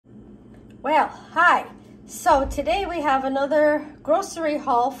Well, hi. So today we have another grocery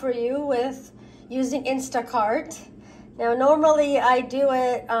haul for you with using Instacart. Now normally I do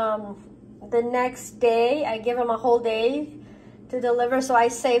it the next day. I give them a whole day to deliver, so I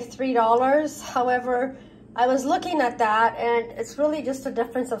save $3. However, I was looking at that and it's really just a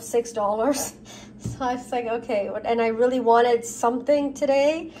difference of $6. So I was like, okay, and I really wanted something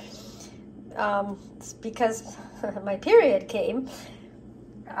today because my period came.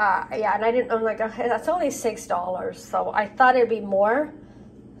 Yeah, and I'm like, okay, that's only $6, so I thought it'd be more.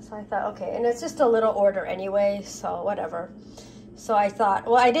 So I thought, okay, and it's just a little order anyway, so whatever. So I thought,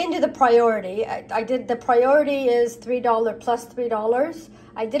 well, I didn't do the priority. I did the priority is $3 plus $3.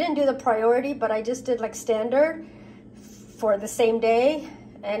 I didn't do the priority, but I just did like standard for the same day,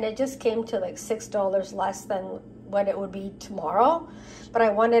 and it just came to like $6 less than what it would be tomorrow. But I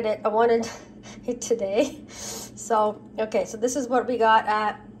wanted it today. So okay, so this is what we got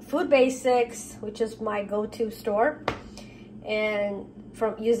at Food Basics, which is my go-to store, and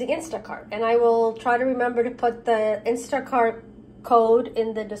from using Instacart. And I will try to remember to put the Instacart code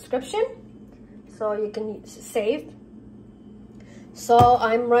in the description so you can save. So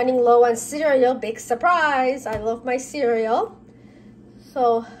I'm running low on cereal. Big surprise, I love my cereal.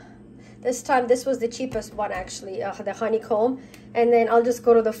 So this time, this was the cheapest one actually, the honeycomb. And then I'll just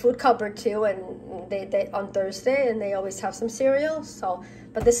go to the food cupboard too, and they on Thursday, and they always have some cereal. So,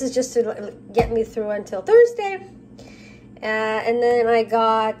 but this is just to get me through until Thursday. And then I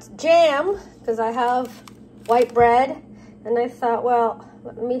got jam because I have white bread, and I thought, well,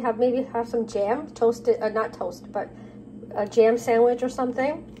 let me maybe have some jam, toasted, not toast, but a jam sandwich or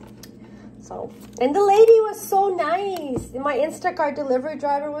something. So, and the lady was so nice. My Instacart delivery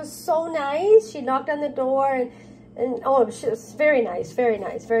driver was so nice. She knocked on the door and oh, she was very nice, very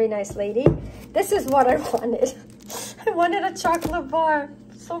nice, very nice lady. This is what I wanted. I wanted a chocolate bar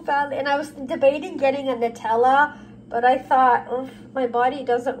so badly, and I was debating getting a Nutella, but I thought, oh, my body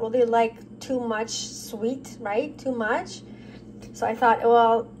doesn't really like too much sweet, right? Too much. So I thought,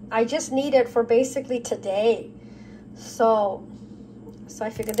 well, I just need it for basically today. So I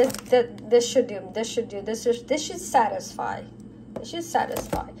figured this should do. This should satisfy. This should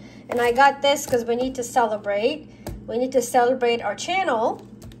satisfy. And I got this because we need to celebrate. We need to celebrate our channel.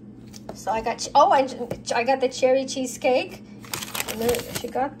 So I got, oh, I got the cherry cheesecake. And then she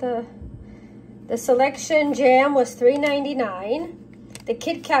got the selection jam was $3.99. The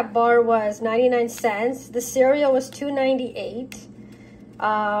Kit Kat bar was 99 cents. The cereal was $2.98.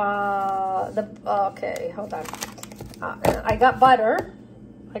 Okay, hold on. I got butter.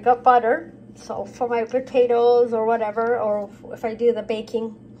 So for my potatoes or whatever, or if I do the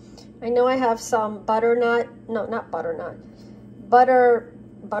baking, I know I have some buttermilk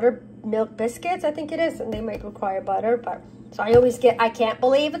biscuits, I think it is, and they might require butter, but so I always get, I can't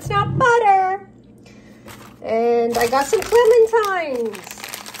believe it's not butter. And I got some clementines.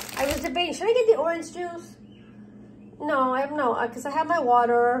 I was debating, should I get the orange juice? No, because I have my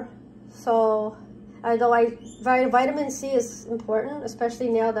water. So although vitamin C is important, especially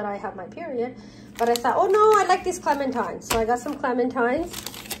now that I have my period, but I thought, oh no, I like these clementines. So I got some clementines,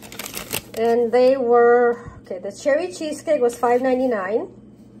 and they were, okay, the cherry cheesecake was $5.99,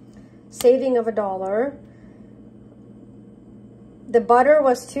 saving of $1. The butter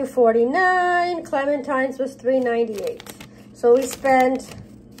was $2.49, clementines was $3.98. So we spent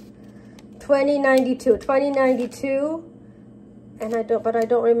 $20.92. And I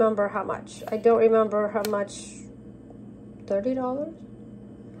don't remember how much. I don't remember how much. $30?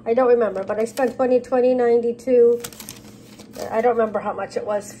 I don't remember, but I spent $20.92. I don't remember how much it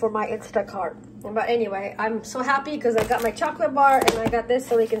was for my Instacart. But anyway, I'm so happy because I got my chocolate bar and I got this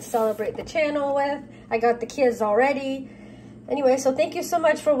so we can celebrate the channel with. I got the kids already. Anyway, so thank you so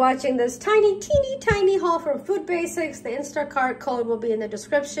much for watching this teeny tiny haul from Food Basics. The Instacart code will be in the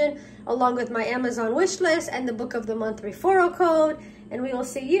description, along with my Amazon wish list and the Book of the Month referral code. And we will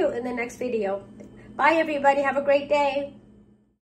see you in the next video. Bye, everybody. Have a great day.